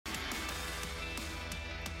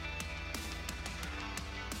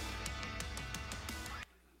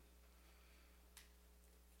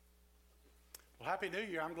Happy New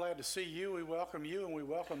Year. I'm glad to see you. We welcome you and we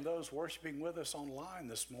welcome those worshiping with us online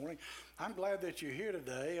this morning. I'm glad that you're here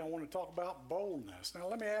today. I want to talk about boldness. Now,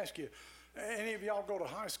 let me ask you, any of y'all go to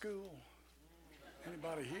high school?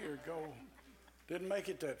 Anybody here didn't make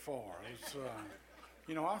it that far?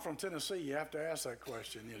 I'm from Tennessee. You have to ask that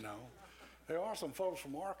question, There are some folks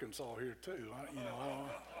from Arkansas here, too.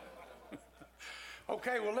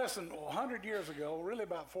 Okay, well, listen, 100 years ago, really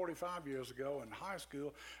about 45 years ago in high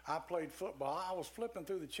school, I played football. I was flipping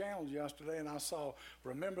through the channels yesterday, and I saw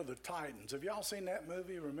Remember the Titans. Have y'all seen that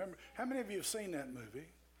movie? How many of you have seen that movie?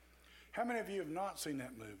 How many of you have not seen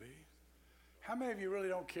that movie? How many of you really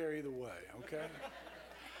don't care either way, okay?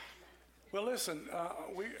 Well, listen,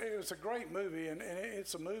 it's a great movie, and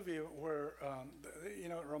it's a movie where,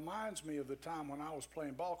 it reminds me of the time when I was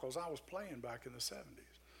playing ball, because I was playing back in the 70s.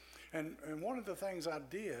 And one of the things I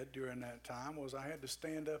did during that time was I had to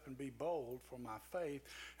stand up and be bold for my faith.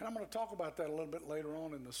 And I'm going to talk about that a little bit later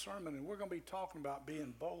on in the sermon, and we're going to be talking about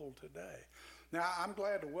being bold today. Now, I'm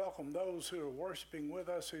glad to welcome those who are worshiping with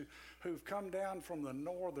us who've come down from the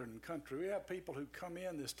northern country. We have people who come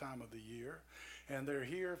in this time of the year, and they're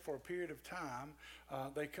here for a period of time.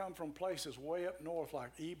 They come from places way up north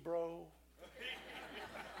like Ebro,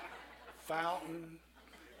 Fountain,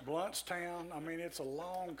 Bluntstown. I mean, it's a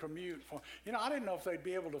long commute. I didn't know if they'd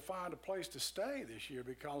be able to find a place to stay this year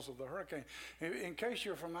because of the hurricane. In case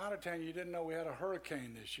you're from out of town, you didn't know we had a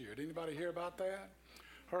hurricane this year. Did anybody hear about that?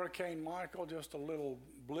 Hurricane Michael, just a little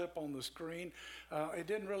blip on the screen. It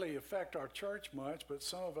didn't really affect our church much, but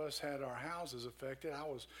some of us had our houses affected. I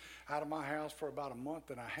was out of my house for about a month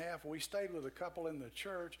and a half. We stayed with a couple in the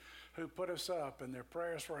church who put us up, and their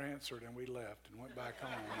prayers were answered, and we left and went back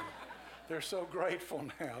home. They're so grateful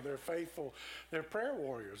now. They're faithful. They're prayer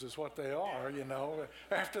warriors is what they are,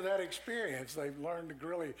 After that experience, they've learned to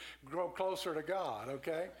really grow closer to God,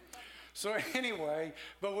 okay? So anyway,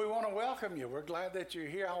 but we want to welcome you. We're glad that you're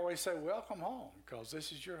here. I always say welcome home, because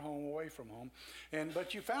this is your home away from home.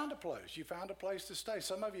 But you found a place. You found a place to stay.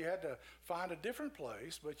 Some of you had to find a different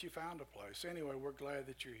place, but you found a place. Anyway, we're glad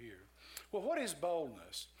that you're here. Well, what is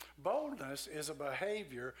boldness? Boldness is a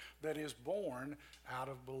behavior that is born out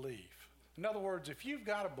of belief. In other words, if you've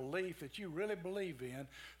got a belief that you really believe in,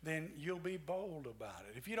 then you'll be bold about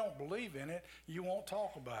it. If you don't believe in it, you won't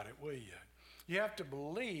talk about it, will you? You have to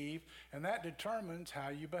believe, and that determines how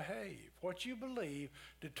you behave. What you believe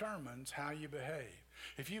determines how you behave.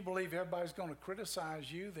 If you believe everybody's going to criticize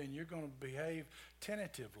you, then you're going to behave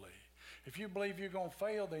tentatively. If you believe you're going to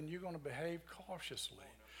fail, then you're going to behave cautiously.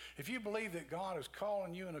 If you believe that God is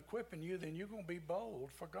calling you and equipping you, then you're going to be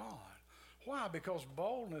bold for God. Why? Because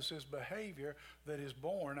boldness is behavior that is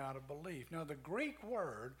born out of belief. Now, the Greek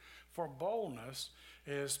word for boldness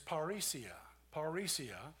is parrhesia,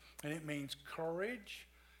 and it means courage,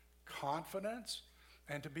 confidence,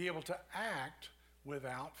 and to be able to act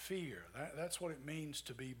without fear. That's what it means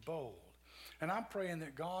to be bold. And I'm praying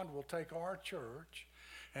that God will take our church,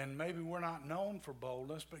 and maybe we're not known for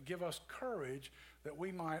boldness, but give us courage that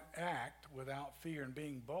we might act without fear, and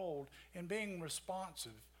being bold and being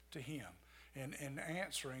responsive to Him. And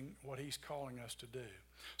answering what He's calling us to do.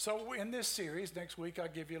 So in this series, next week I'll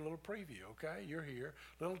give you a little preview, okay? You're here,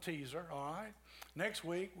 little teaser, all right? Next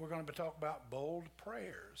week we're going to talk about bold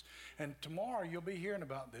prayers. And tomorrow you'll be hearing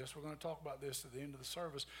about this. We're going to talk about this at the end of the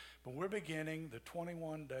service. But we're beginning the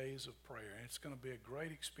 21 days of prayer. And it's going to be a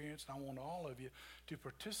great experience, and I want all of you to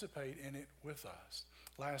participate in it with us.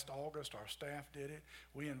 Last August, our staff did it.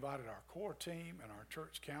 We invited our core team and our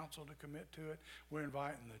church council to commit to it. We're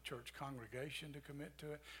inviting the church congregation to commit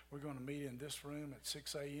to it. We're going to meet in this room at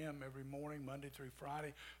 6 a.m. every morning, Monday through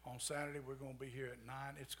Friday. On Saturday, we're going to be here at 9.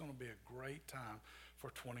 It's going to be a great time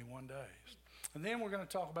for 21 days. And then we're going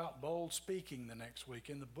to talk about bold speaking the next week.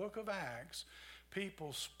 In the book of Acts,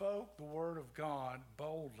 people spoke the word of God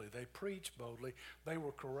boldly. They preached boldly. They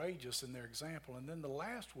were courageous in their example. And then the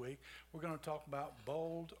last week, we're going to talk about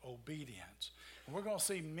bold obedience. And we're going to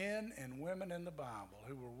see men and women in the Bible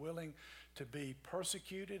who were willing to be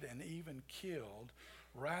persecuted and even killed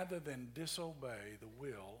rather than disobey the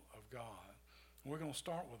will of God. And we're going to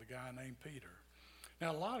start with a guy named Peter.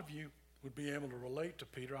 Now, a lot of you would be able to relate to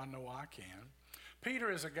Peter. I know I can.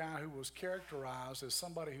 Peter is a guy who was characterized as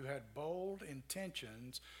somebody who had bold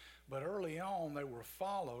intentions, but early on they were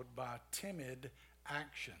followed by timid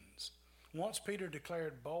actions. Once Peter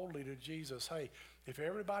declared boldly to Jesus, hey, if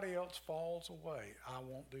everybody else falls away, I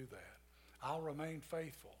won't do that. I'll remain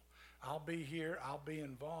faithful. I'll be here. I'll be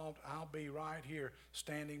involved. I'll be right here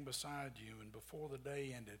standing beside you. And before the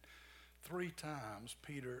day ended, 3 times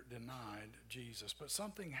Peter denied Jesus. But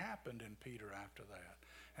something happened in Peter after that.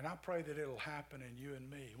 And I pray that it'll happen in you and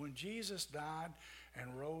me. When Jesus died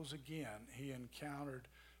and rose again, he encountered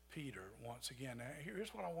Peter once again. Now,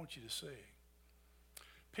 here's what I want you to see.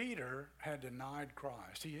 Peter had denied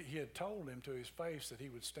Christ. He had told him to his face that he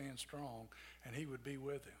would stand strong and he would be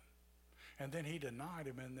with him. And then he denied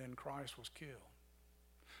him, and then Christ was killed.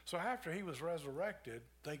 So after he was resurrected,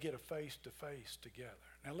 they get a face-to-face together.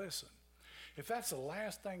 Now listen, if that's the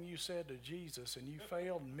last thing you said to Jesus and you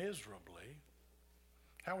failed miserably,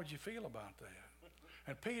 how would you feel about that?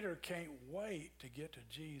 And Peter can't wait to get to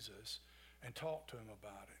Jesus and talk to him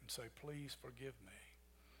about it and say, please forgive me.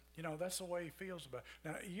 You know, that's the way he feels about it.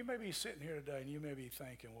 Now, you may be sitting here today and you may be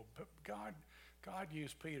thinking, well, God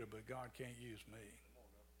used Peter, but God can't use me.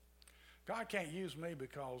 God can't use me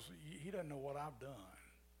because he doesn't know what I've done.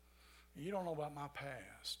 You don't know about my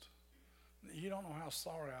past. You don't know how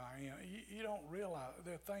sorry I am. You don't realize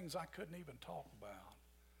there are things I couldn't even talk about.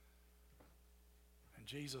 And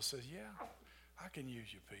Jesus says, yeah, I can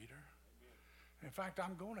use you, Peter. In fact,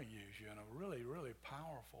 I'm going to use you in a really, really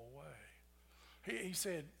powerful way. He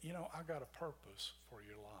said, you know, I got a purpose for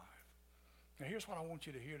your life. Now, here's what I want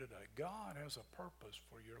you to hear today. God has a purpose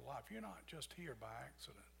for your life. You're not just here by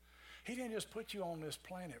accident. He didn't just put you on this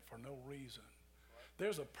planet for no reason.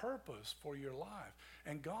 There's a purpose for your life.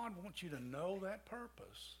 And God wants you to know that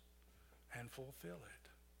purpose and fulfill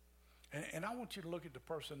it. And I want you to look at the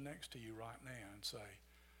person next to you right now and say,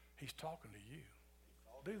 he's talking to you.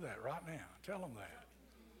 Do that right now. Tell them that.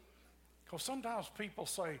 Because sometimes people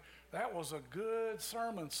say, that was a good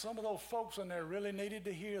sermon. Some of those folks in there really needed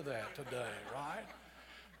to hear that today, right?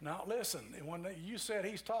 Now listen, when you said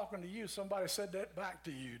he's talking to you, somebody said that back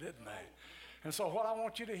to you, didn't they? And so what I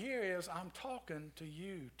want you to hear is, I'm talking to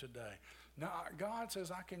you today. Now, God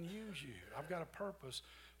says, I can use you. I've got a purpose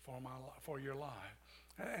for your life.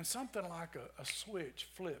 And something like a switch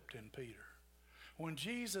flipped in Peter. When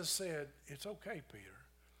Jesus said, it's okay, Peter.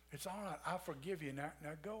 It's all right. I forgive you. Now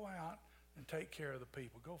go out and take care of the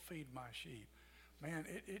people. Go feed my sheep. Man,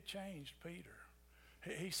 it changed Peter.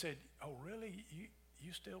 He said, oh, really?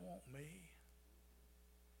 You still want me?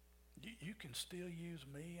 You can still use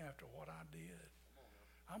me after what I did?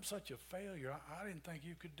 I'm such a failure. I didn't think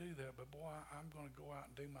you could do that, but boy, I'm going to go out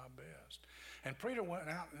and do my best. And Peter went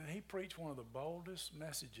out and he preached one of the boldest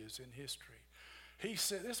messages in history. He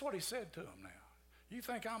said, this is what he said to them now. You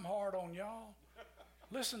think I'm hard on y'all?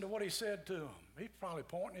 Listen to what he said to them. He's probably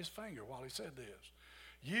pointing his finger while he said this.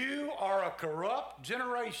 You are a corrupt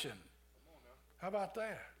generation. How about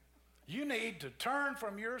that? You need to turn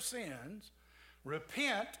from your sins,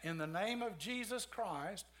 repent in the name of Jesus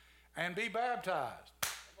Christ, and be baptized.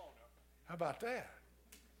 How about that?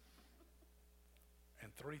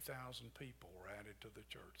 And 3,000 people were added to the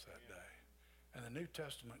church that day. And the New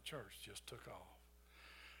Testament church just took off.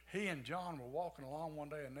 He and John were walking along one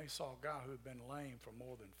day and they saw a guy who had been lame for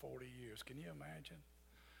more than 40 years. Can you imagine?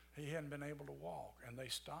 He hadn't been able to walk. And they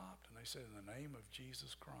stopped and they said, in the name of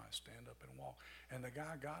Jesus Christ, stand up and walk. And the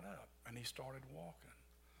guy got up and he started walking.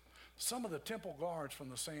 Some of the temple guards from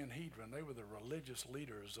the Sanhedrin, they were the religious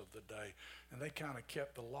leaders of the day, and they kind of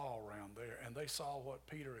kept the law around there. And they saw what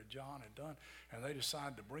Peter and John had done, and they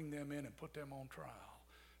decided to bring them in and put them on trial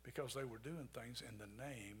because they were doing things in the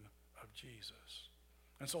name of Jesus.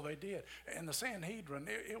 And so they did. And the Sanhedrin,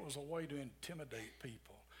 it was a way to intimidate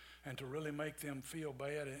people and to really make them feel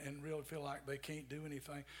bad and really feel like they can't do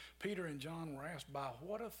anything. Peter and John were asked, by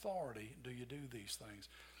what authority do you do these things?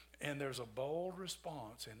 And there's a bold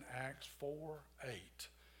response in Acts 4:8.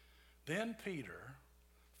 Then Peter,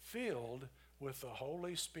 filled with the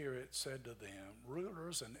Holy Spirit, said to them,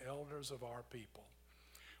 rulers and elders of our people,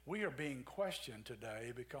 we are being questioned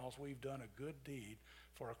today because we've done a good deed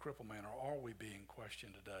for a crippled man, or are we being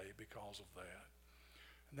questioned today because of that?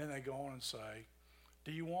 And then they go on and say,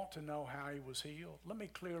 do you want to know how he was healed? Let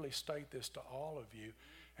me clearly state this to all of you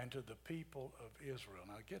and to the people of Israel.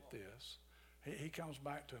 Now get this. He comes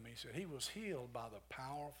back to him. He said, he was healed by the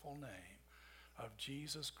powerful name of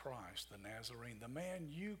Jesus Christ the Nazarene, the man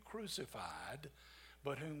you crucified,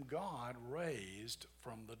 but whom God raised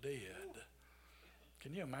from the dead.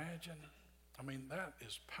 Can you imagine? I mean, that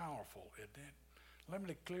is powerful, isn't it? Let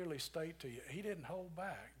me clearly state to you, he didn't hold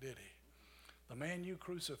back, did he? The man you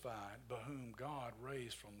crucified, but whom God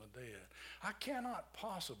raised from the dead. I cannot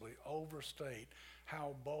possibly overstate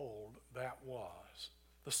how bold that was.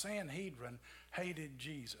 The Sanhedrin hated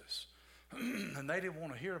Jesus, and they didn't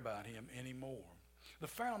want to hear about him anymore. The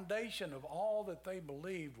foundation of all that they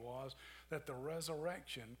believed was that the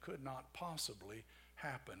resurrection could not possibly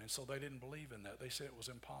happen, and so they didn't believe in that. They said it was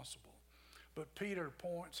impossible. But Peter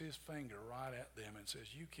points his finger right at them and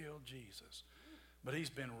says, you killed Jesus. but he's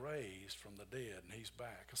been raised from the dead and he's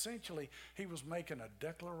back. Essentially, he was making a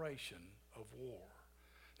declaration of war.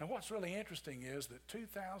 Now, what's really interesting is that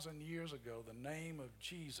 2,000 years ago, the name of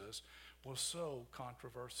Jesus was so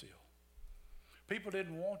controversial. People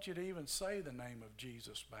didn't want you to even say the name of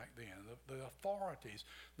Jesus back then. The authorities,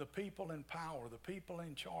 the people in power, the people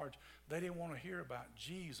in charge, they didn't want to hear about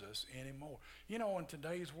Jesus anymore. You know, in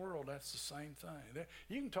today's world, that's the same thing.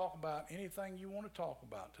 You can talk about anything you want to talk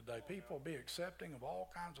about today. People will be accepting of all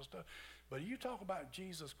kinds of stuff. But you talk about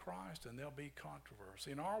Jesus Christ and there'll be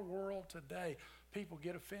controversy. In our world today, people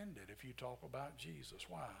get offended if you talk about Jesus.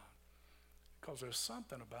 Why? Because there's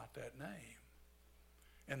something about that name.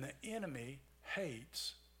 And the enemy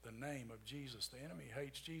hates the name of Jesus. The enemy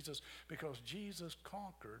hates Jesus because Jesus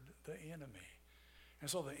conquered the enemy. And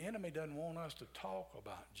so the enemy doesn't want us to talk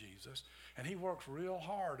about Jesus, and he works real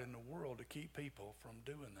hard in the world to keep people from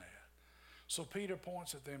doing that. So Peter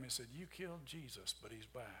points at them and said, you killed Jesus, but he's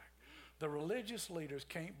back. The religious leaders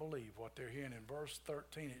can't believe what they're hearing. In verse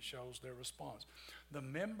 13, it shows their response. The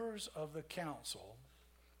members of the council,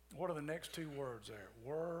 what are the next two words there?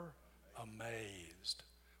 Were amazed.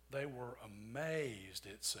 They were amazed,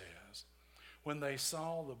 it says, when they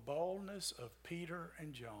saw the boldness of Peter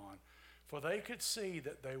and John, for they could see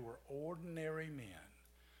that they were ordinary men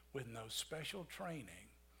with no special training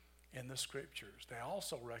in the scriptures. They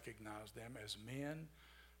also recognized them as men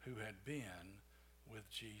who had been with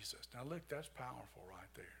Jesus. Now look, that's powerful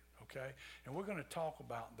right there, okay? And we're going to talk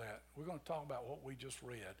about that. We're going to talk about what we just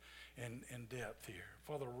read in depth here.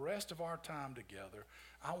 For the rest of our time together,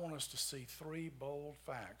 I want us to see three bold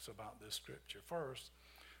facts about this scripture. First,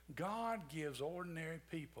 God gives ordinary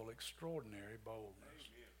people extraordinary boldness.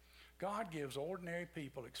 God gives ordinary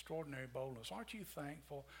people extraordinary boldness. Aren't you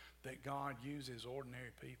thankful that God uses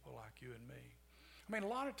ordinary people like you and me? I mean, a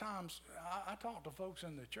lot of times I talk to folks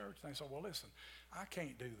in the church and they say, well, listen, I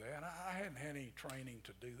can't do that. I hadn't had any training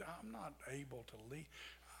to do that. I'm not able to lead.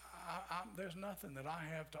 There's nothing that I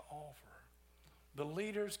have to offer. The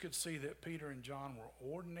leaders could see that Peter and John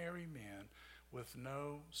were ordinary men with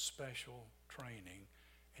no special training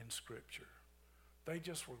in Scripture. They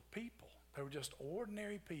just were people. They were just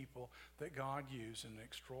ordinary people that God used in an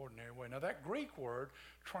extraordinary way. Now that Greek word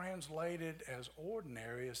translated as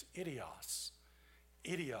ordinary is idios.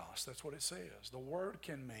 Idios, that's what it says. The word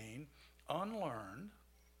can mean unlearned,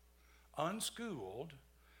 unschooled,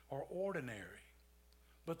 or ordinary.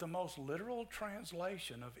 But the most literal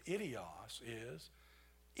translation of idios is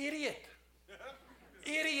idiot.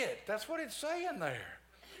 Idiot. That's what it's saying there.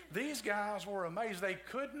 These guys were amazed. They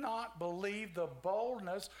could not believe the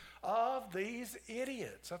boldness of these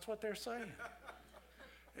idiots. That's what they're saying.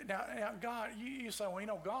 Now God, you say, well, you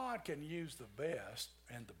know, God can use the best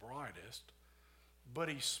and the brightest, but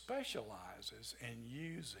he specializes in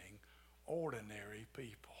using ordinary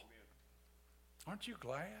people. Aren't you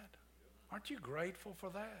glad? Aren't you grateful for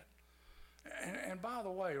that? And by the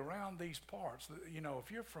way, around these parts, you know,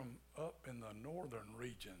 if you're from up in the northern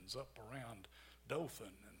regions, up around Dothan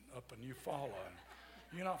and up in Eufaula, and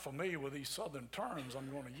you're not familiar with these southern terms I'm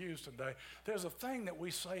going to use today, there's a thing that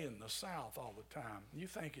we say in the South all the time. You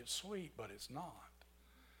think it's sweet, but it's not.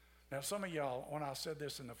 Now, some of y'all, when I said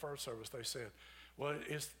this in the first service, they said, well,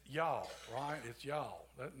 it's y'all, right? It's y'all.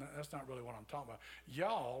 That's not really what I'm talking about.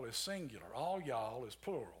 Y'all is singular. All y'all is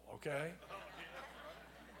plural, okay?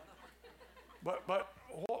 But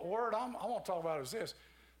what word I want to talk about is this.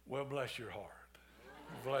 Well, bless your heart.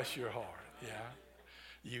 Bless your heart, yeah?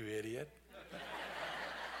 You idiot.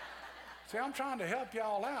 See, I'm trying to help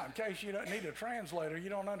y'all out in case you don't need a translator. You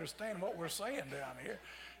don't understand what we're saying down here.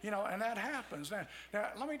 You know, and that happens. Now,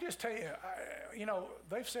 let me just tell you, you know,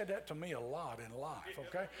 they've said that to me a lot in life,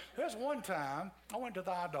 okay? There's one time I went to the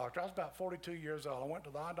eye doctor. I was about 42 years old. I went to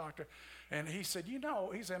the eye doctor, and he said, you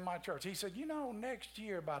know, he's in my church. He said, you know, next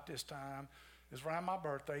year about this time is around my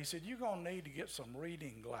birthday. He said, you're going to need to get some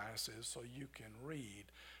reading glasses so you can read.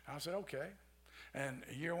 I said, okay. And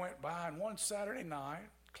a year went by, and one Saturday night,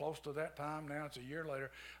 close to that time now, it's a year later,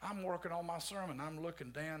 I'm working on my sermon. I'm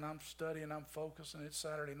looking down, I'm studying, I'm focusing. It's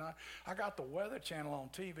Saturday night. I got the Weather Channel on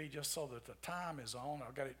TV just so that the time is on.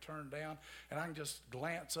 I've got it turned down, and I can just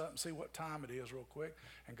glance up and see what time it is real quick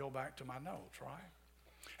and go back to my notes, right?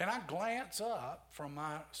 And I glance up from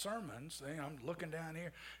my sermons. I'm looking down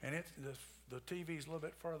here, and the TV's a little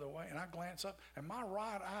bit further away, and I glance up, and my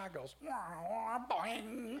right eye goes,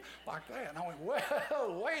 boing, like that. And I went,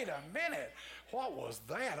 whoa, wait a minute. What was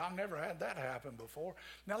that? I've never had that happen before.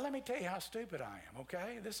 Now, let me tell you how stupid I am,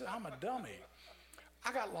 okay? I'm a dummy.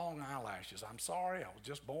 I got long eyelashes. I'm sorry. I was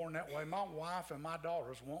just born that way. My wife and my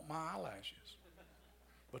daughters want my eyelashes,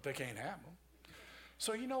 but they can't have them.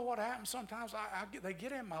 So you know what happens sometimes? They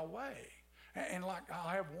get in my way. And like I'll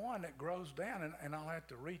have one that grows down and I'll have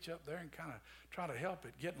to reach up there and kind of try to help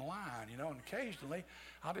it get in line, you know, and occasionally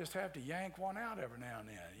I'll just have to yank one out every now and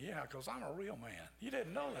then. Yeah, because I'm a real man. You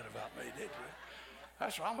didn't know that about me, did you?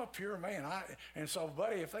 That's right, I'm a pure man. And so,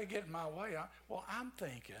 buddy, if they get in my way, I'm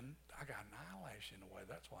thinking, I got an eyelash in the way.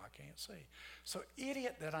 That's why I can't see. So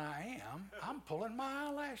idiot that I am, I'm pulling my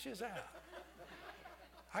eyelashes out.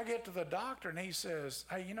 I get to the doctor and he says,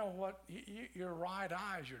 hey, you know what? Your right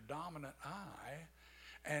eye is your dominant eye.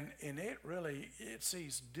 And it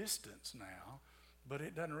sees distance now, but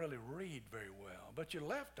it doesn't really read very well. But your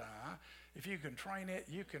left eye, if you can train it,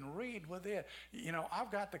 you can read with it. You know,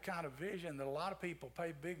 I've got the kind of vision that a lot of people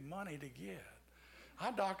pay big money to get.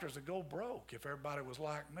 Our doctors would go broke if everybody was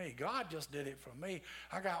like me. God just did it for me.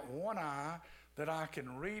 I got one eye that I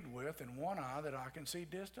can read with and one eye that I can see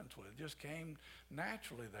distance with. It just came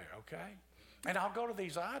naturally there, okay? And I'll go to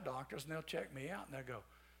these eye doctors and they'll check me out and they'll go,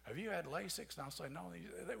 have you had LASIK? And I'll say, no,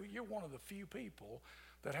 you're one of the few people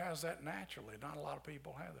that has that naturally. Not a lot of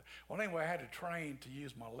people have that. Well, anyway, I had to train to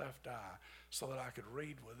use my left eye so that I could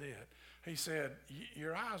read with it. He said,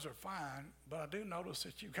 your eyes are fine, but I do notice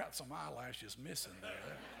that you've got some eyelashes missing there.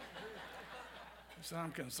 He said,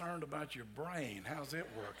 I'm concerned about your brain. How's it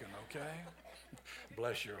working, okay?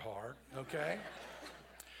 Bless your heart, okay?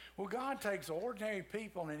 Well, God takes ordinary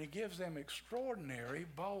people and he gives them extraordinary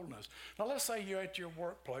boldness. Now, let's say you're at your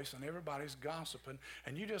workplace and everybody's gossiping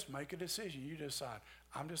and you just make a decision. You decide,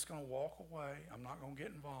 I'm just going to walk away. I'm not going to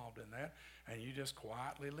get involved in that. And you just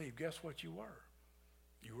quietly leave. Guess what you were?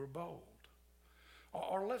 You were bold.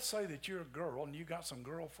 Or let's say that you're a girl and you got some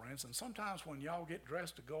girlfriends, and sometimes when y'all get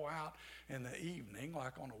dressed to go out in the evening,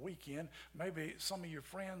 like on a weekend, maybe some of your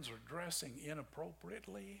friends are dressing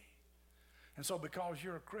inappropriately. And so because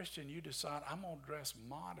you're a Christian, you decide, I'm going to dress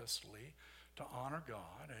modestly to honor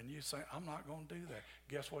God, and you say, I'm not going to do that.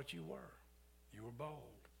 Guess what you were? You were bold.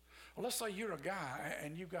 Well, let's say you're a guy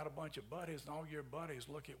and you've got a bunch of buddies and all your buddies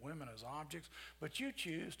look at women as objects, but you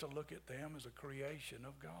choose to look at them as a creation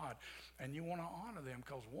of God. And you want to honor them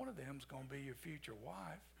because one of them is going to be your future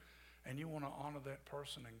wife, and you want to honor that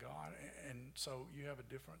person and God. And so you have a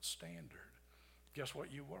different standard. Guess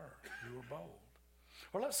what you were? You were bold.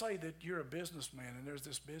 Or let's say that you're a businessman and there's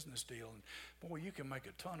this business deal, and boy, you can make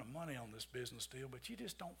a ton of money on this business deal, but you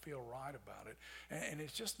just don't feel right about it. And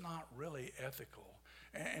it's just not really ethical.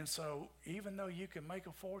 And so even though you can make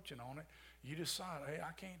a fortune on it, you decide, hey,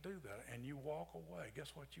 I can't do that. And you walk away.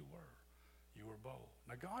 Guess what you were? You were bold.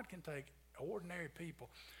 Now, God can take ordinary people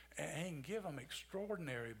and he can give them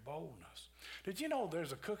extraordinary boldness. Did you know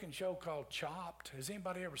there's a cooking show called Chopped? Has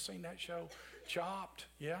anybody ever seen that show? Chopped?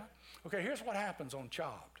 Yeah? Okay, here's what happens on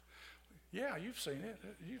Chopped. Yeah, you've seen it.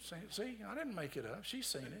 You've seen it. See, I didn't make it up. She's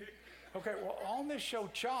seen it. Okay, well, on this show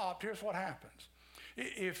Chopped, here's what happens.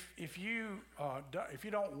 If you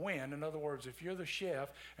don't win, in other words, if you're the chef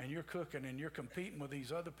and you're cooking and you're competing with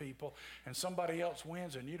these other people and somebody else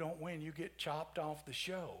wins and you don't win, you get chopped off the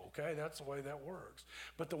show, okay? That's the way that works.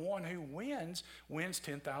 But the one who wins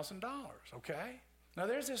 $10,000, okay? Now,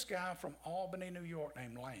 there's this guy from Albany, New York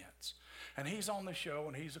named Lance. And he's on the show,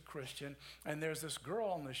 and he's a Christian. And there's this girl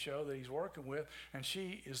on the show that he's working with, and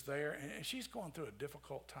she is there, and she's going through a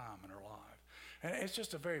difficult time in her life. And it's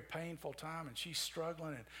just a very painful time, and she's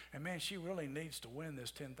struggling, and man, she really needs to win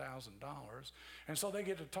this $10,000. And so they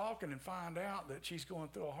get to talking and find out that she's going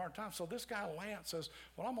through a hard time. So this guy, Lance, says,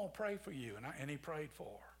 well, I'm going to pray for you. And he prayed for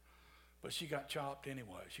her. But she got chopped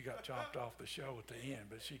anyway. She got chopped off the show at the end.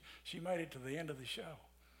 But she made it to the end of the show.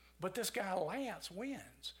 But this guy, Lance,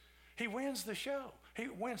 wins. He wins the show. He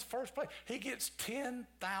wins first place. He gets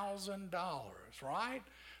 $10,000, right?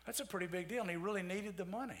 That's a pretty big deal, and he really needed the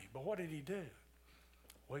money. But what did he do?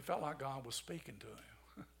 Well, he felt like God was speaking to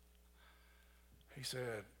him. He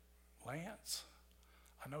said, Lance,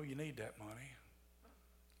 I know you need that money,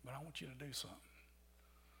 but I want you to do something.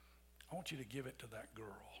 I want you to give it to that girl.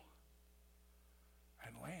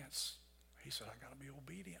 And Lance, he said, I got to be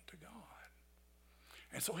obedient to God.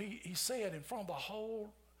 And so he said in front of the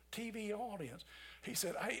whole TV audience, he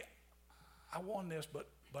said, hey, I won this, but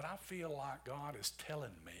I feel like God is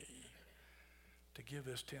telling me to give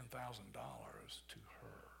this $10,000 to her.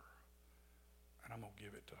 And I'm going to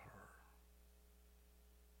give it to her.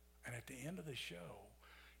 And at the end of the show,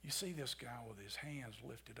 you see this guy with his hands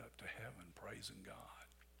lifted up to heaven praising God.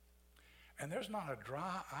 And there's not a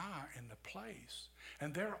dry eye in the place.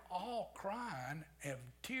 And they're all crying and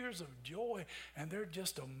tears of joy, and they're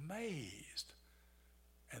just amazed.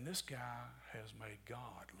 And this guy has made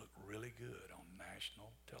God look really good on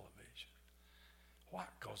national television. Why?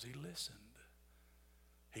 Because he listened.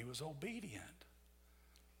 He was obedient.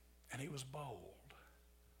 And he was bold.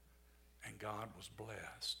 And God was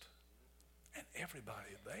blessed. And everybody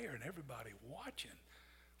there and everybody watching,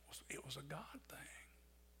 it was a God thing.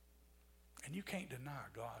 And you can't deny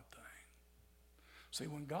a God thing. See,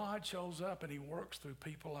 when God shows up and he works through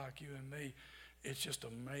people like you and me, it's just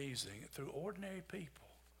amazing. Through ordinary people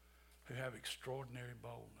who have extraordinary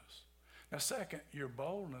boldness. Now, second, your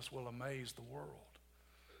boldness will amaze the world.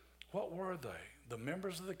 What were they? The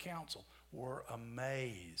members of the council were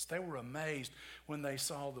amazed. They were amazed when they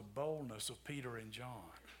saw the boldness of Peter and John.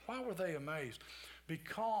 Why were they amazed?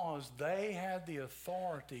 Because they had the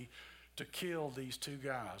authority to kill these two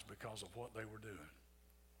guys because of what they were doing.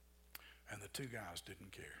 And the two guys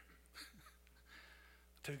didn't care.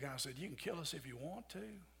 The two guys said, you can kill us if you want to,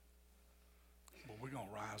 but we're going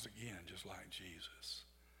to rise again just like Jesus.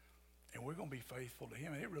 And we're going to be faithful to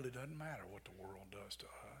him. And it really doesn't matter what the world does to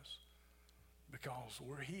us because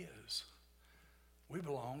we're his. We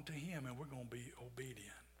belong to him and we're going to be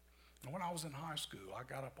obedient. And when I was in high school, I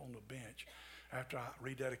got up on the bench after I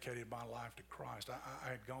rededicated my life to Christ. I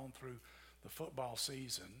had gone through the football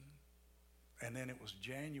season, and then it was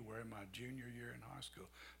January, my junior year in high school,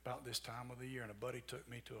 about this time of the year, and a buddy took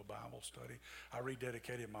me to a Bible study. I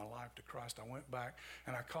rededicated my life to Christ. I went back,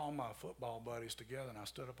 and I called my football buddies together, and I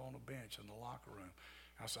stood up on the bench in the locker room.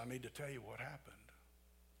 I said, I need to tell you what happened.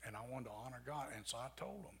 And I wanted to honor God. And so I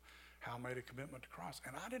told them how I made a commitment to Christ.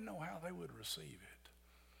 And I didn't know how they would receive it.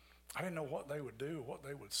 I didn't know what they would do, what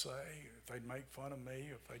they would say, if they'd make fun of me,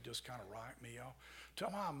 if they'd just kind of write me off. To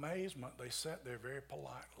my amazement, they sat there very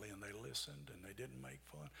politely and they listened and they didn't make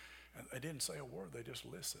fun. And they didn't say a word, they just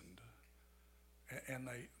listened. And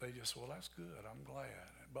they just, well, that's good, I'm glad.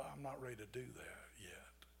 But I'm not ready to do that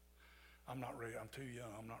yet. I'm not ready, I'm too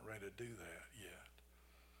young, I'm not ready to do that yet.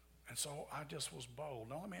 And so I just was bold.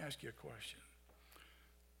 Now let me ask you a question.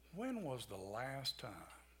 When was the last time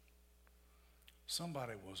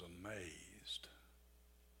somebody was amazed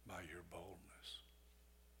by your boldness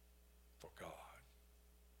for God?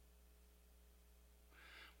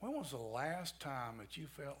 When was the last time that you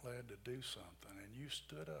felt led to do something and you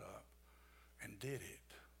stood up and did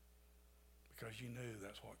it because you knew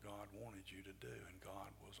that's what God wanted you to do, and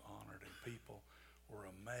God was honored and people were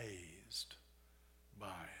amazed by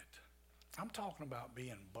it? I'm talking about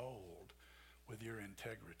being bold with your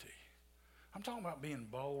integrity. I'm talking about being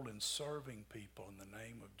bold and serving people in the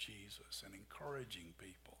name of Jesus and encouraging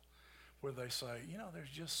people where they say, you know, there's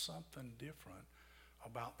just something different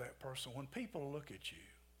about that person. When people look at you,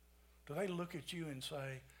 do they look at you and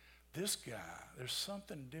say, this guy, there's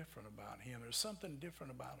something different about him. There's something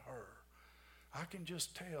different about her. I can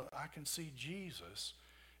just tell, I can see Jesus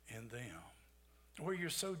in them. Where you're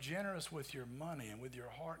so generous with your money and with your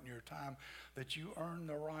heart and your time that you earn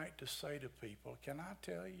the right to say to people, can I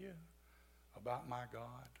tell you about my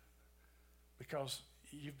God? Because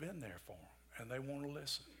you've been there for them and they want to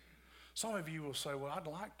listen. Some of you will say, well, I'd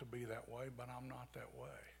like to be that way, but I'm not that way.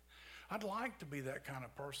 I'd like to be that kind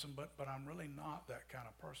of person, but I'm really not that kind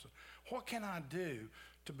of person. What can I do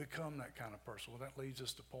to become that kind of person? Well, that leads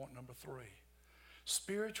us to point number 3.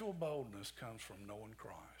 Spiritual boldness comes from knowing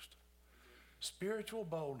Christ. Spiritual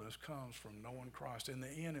boldness comes from knowing Christ. In the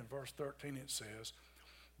end, in verse 13, it says,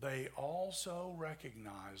 they also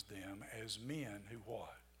recognized them as men who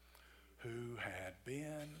what? Who had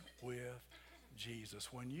been with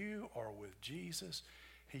Jesus. When you are with Jesus,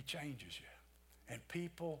 he changes you. And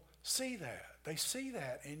people see that. They see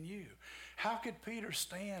that in you. How could Peter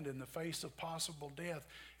stand in the face of possible death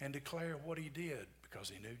and declare what he did?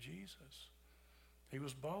 Because he knew Jesus. He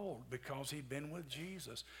was bold because he'd been with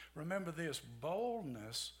Jesus. Remember this,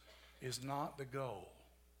 boldness is not the goal.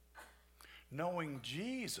 Knowing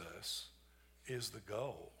Jesus is the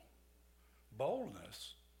goal.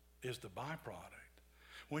 Boldness is the byproduct.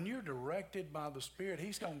 When you're directed by the Spirit,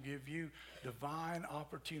 he's going to give you divine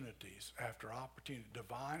opportunities after opportunity,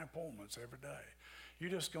 divine appointments every day.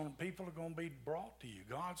 People are going to be brought to you.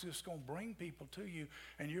 God's just going to bring people to you,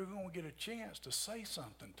 and you're going to get a chance to say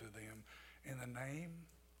something to them in the name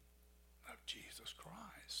of Jesus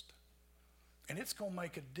Christ. And it's going to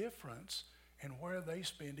make a difference in where they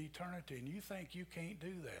spend eternity. And you think you can't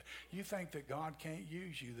do that. You think that God can't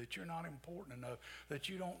use you, that you're not important enough, that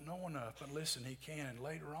you don't know enough. But listen, he can. And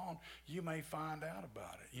later on, you may find out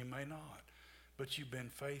about it. You may not. But you've been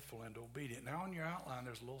faithful and obedient. Now on your outline,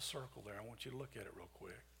 there's a little circle there. I want you to look at it real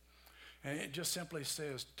quick. And it just simply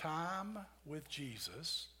says, time with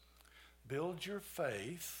Jesus, build your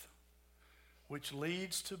faith, which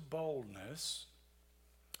leads to boldness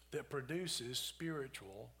that produces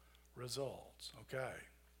spiritual results. Okay.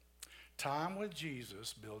 Time with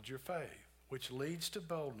Jesus builds your faith, which leads to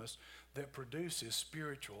boldness that produces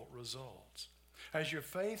spiritual results. As your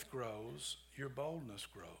faith grows, your boldness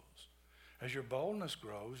grows. As your boldness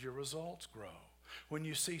grows, your results grow. When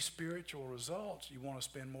you see spiritual results, you want to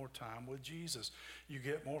spend more time with Jesus. You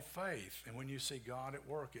get more faith. And when you see God at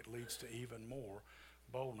work, it leads to even more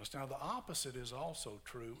boldness. Now, the opposite is also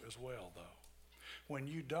true as well, though. When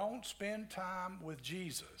you don't spend time with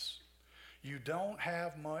Jesus, you don't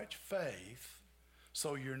have much faith,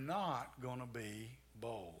 so you're not going to be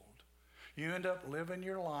bold. You end up living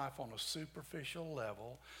your life on a superficial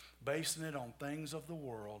level, basing it on things of the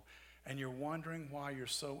world, and you're wondering why you're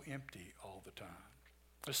so empty all the time.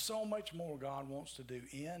 There's so much more God wants to do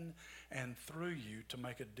in and through you to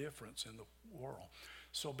make a difference in the world.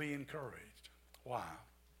 So be encouraged. Why?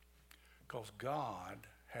 Because God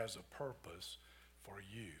has a purpose for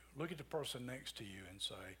you. Look at the person next to you and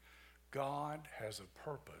say, God has a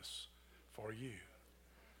purpose for you.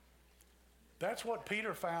 That's what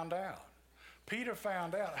Peter found out. Peter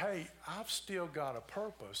found out, hey, I've still got a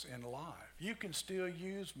purpose in life. You can still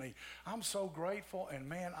use me. I'm so grateful, and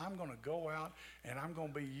man, I'm going to go out and I'm going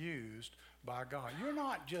to be used by God. You're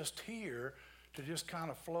not just here to just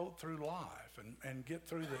kind of float through life and get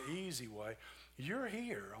through the easy way. You're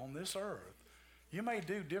here on this earth. You may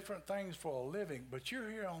do different things for a living, but you're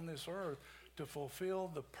here on this earth to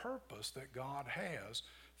fulfill the purpose that God has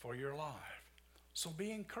for your life. So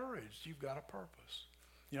be encouraged. You've got a purpose.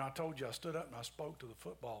 You know, I told you I stood up and I spoke to the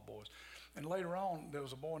football boys. And later on, there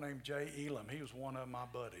was a boy named Jay Elam. He was one of my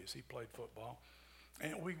buddies. He played football.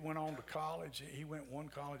 And we went on to college. He went one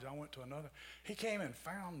college, I went to another. He came and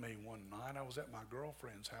found me one night. I was at my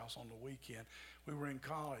girlfriend's house on the weekend. We were in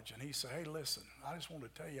college, and he said, hey, listen, I just want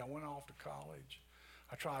to tell you, I went off to college.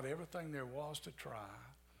 I tried everything there was to try,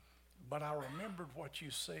 but I remembered what you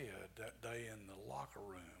said that day in the locker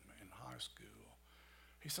room in high school.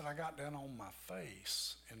 He said, I got down on my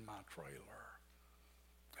face in my trailer,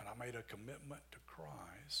 and I made a commitment to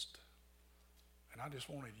Christ, and I just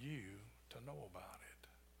wanted you to know about it.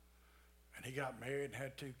 And he got married and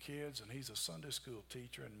had 2 kids, and he's a Sunday school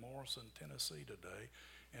teacher in Morrison, Tennessee today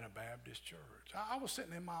in a Baptist church. I was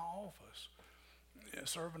sitting in my office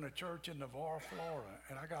serving a church in Navarre, Florida,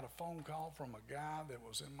 and I got a phone call from a guy that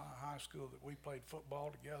was in my high school that we played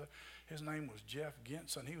football together. His name was Jeff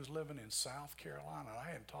Ginson. He was living in South Carolina. I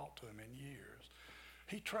hadn't talked to him in years.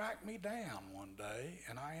 He tracked me down one day,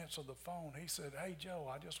 and I answered the phone. He said, hey, Joe,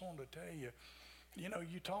 I just wanted to tell you, you know,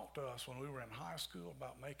 you talked to us when we were in high school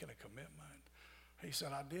about making a commitment. He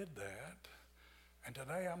said, I did that, and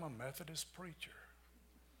today I'm a Methodist preacher.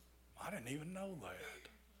 I didn't even know that.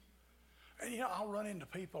 And, you know, I'll run into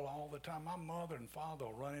people all the time. My mother and father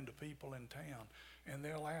will run into people in town, and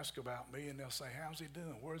they'll ask about me, and they'll say, how's he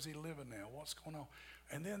doing? Where's he living now? What's going on?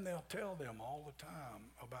 And then they'll tell them all the time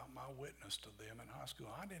about my witness to them in high school.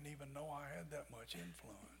 I didn't even know I had that much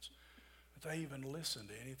influence. That they even listened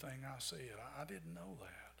to anything I said. I didn't know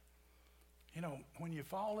that. You know, when you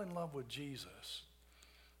fall in love with Jesus,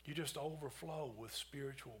 you just overflow with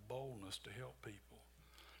spiritual boldness to help people.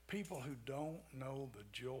 People who don't know the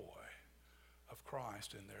joy of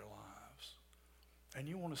Christ in their lives. And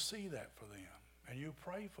you want to see that for them. And you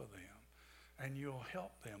pray for them. And you'll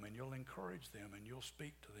help them. And you'll encourage them. And you'll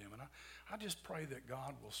speak to them. And I just pray that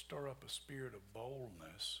God will stir up a spirit of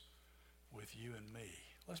boldness with you and me.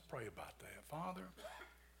 Let's pray about that. Father,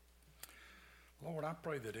 Lord, I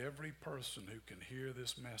pray that every person who can hear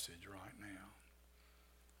this message right now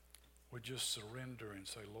would just surrender and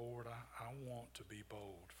say, Lord, I want to be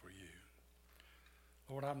bold for you.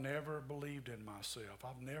 Lord, I've never believed in myself.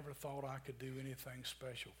 I've never thought I could do anything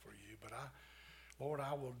special for you, but Lord,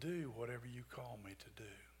 I will do whatever you call me to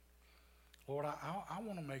do. Lord, I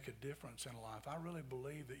want to make a difference in life. I really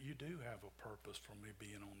believe that you do have a purpose for me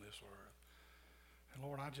being on this earth. And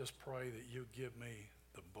Lord, I just pray that you give me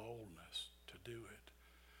the boldness to do it,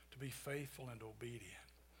 to be faithful and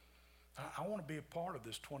obedient. I want to be a part of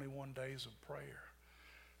this 21 days of prayer.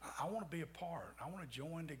 I want to be a part. I want to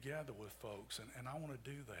join together with folks, and I want to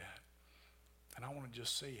do that. And I want to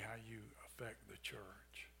just see how you affect the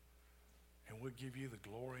church. And we'll give you the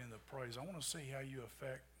glory and the praise. I want to see how you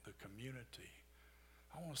affect the community.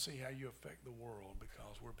 I want to see how you affect the world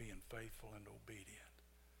because we're being faithful and obedient.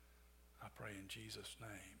 I pray in Jesus'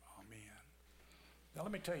 name. Amen. Now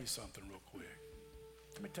let me tell you something real quick.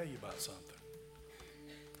 Let me tell you about something.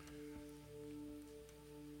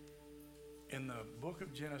 In the book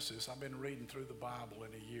of Genesis, I've been reading through the Bible in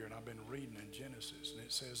a year, and I've been reading in Genesis, and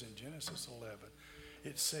it says in Genesis 11,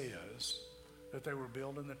 it says that they were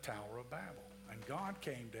building the Tower of Babel, and God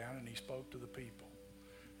came down and he spoke to the people,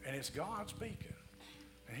 and it's God speaking.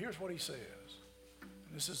 And here's what he says,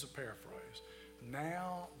 and this is a paraphrase.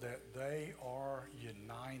 Now that they are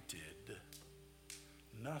united,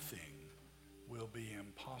 nothing will be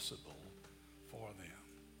impossible for them.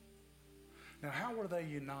 Now, how were they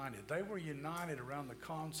united? They were united around the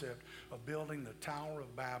concept of building the Tower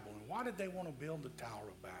of Babel. And why did they want to build the Tower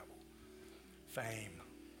of Babel? Fame.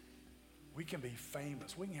 We can be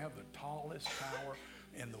famous. We can have the tallest tower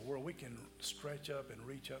in the world. We can stretch up and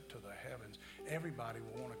reach up to the heavens. Everybody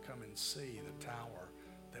will want to come and see the tower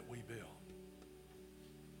that we built.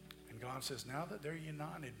 And God says, now that they're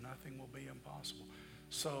united, nothing will be impossible.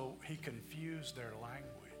 So he confused their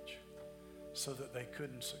language so that they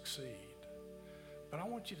couldn't succeed. But I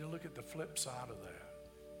want you to look at the flip side of that.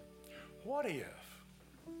 What if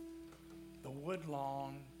the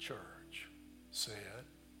Woodlawn Church said,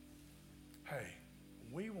 hey,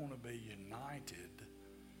 we want to be united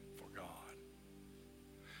for God.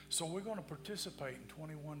 So we're going to participate in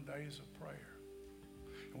 21 days of prayer.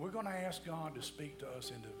 And we're going to ask God to speak to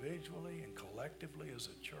us individually and collectively as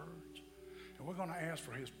a church. And we're going to ask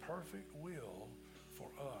for his perfect will for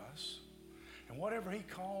us. And whatever he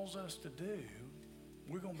calls us to do,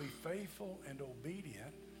 we're going to be faithful and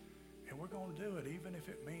obedient. And we're going to do it even if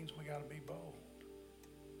it means we got to be bold.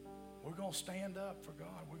 We're going to stand up for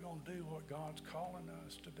God. We're going to do what God's calling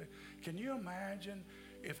us to do. Can you imagine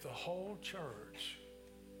if the whole church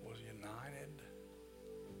was united?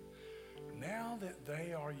 Now that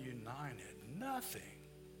they are united, nothing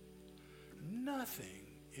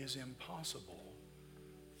is impossible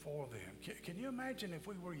for them. Can you imagine if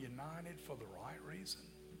we were united for the right reason?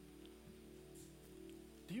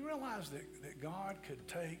 Do you realize that God could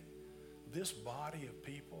take this body of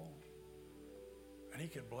people and he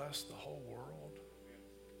could bless the whole world?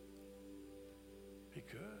 He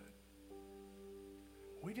could.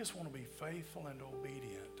 We just want to be faithful and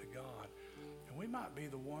obedient to God. And we might be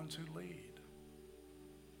the ones who lead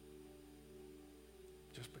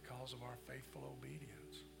just because of our faithful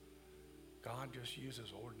obedience. God just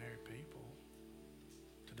uses ordinary people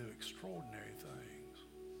to do extraordinary things.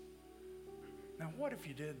 Now, what if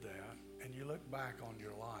you did that and you look back on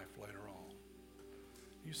your life later on?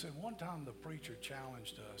 You said, one time the preacher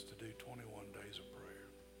challenged us to do 21 days of prayer.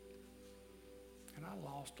 And I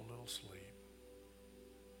lost a little sleep.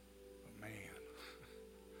 But man,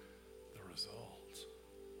 the results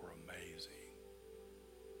were amazing.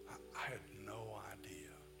 I had no idea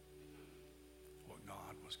what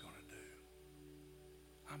God was going to do.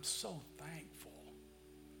 I'm so thankful.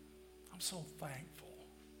 I'm so thankful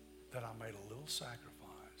that I made a little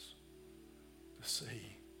sacrifice to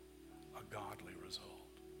see a godly result.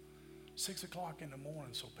 6 o'clock in the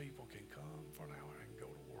morning so people can come for an hour and go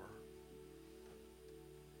to work.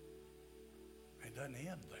 It doesn't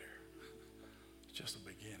end there. It's just the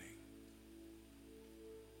beginning.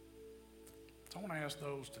 So I want to ask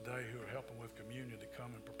those today who are helping with communion to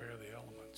come and prepare.